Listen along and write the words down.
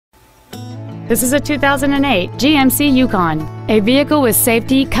This is a 2008 GMC Yukon, a vehicle with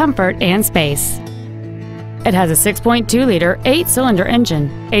safety, comfort, and space. It has a 6.2-liter 8-cylinder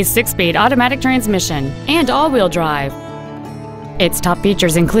engine, a 6-speed automatic transmission, and all-wheel drive. Its top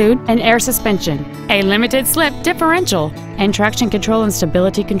features include an air suspension, a limited-slip differential, and traction control and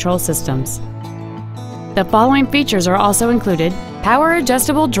stability control systems. The following features are also included: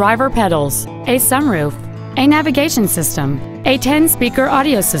 power-adjustable driver pedals, a sunroof, a navigation system, a 10-speaker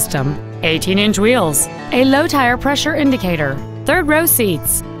audio system, 18-inch wheels, a low-tire pressure indicator, third-row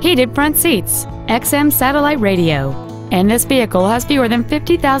seats, heated front seats, XM satellite radio, and this vehicle has fewer than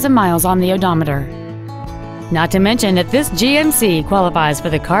 50,000 miles on the odometer. Not to mention that this GMC qualifies for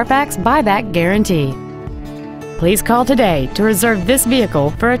the Carfax buyback guarantee. Please call today to reserve this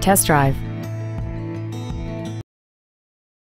vehicle for a test drive.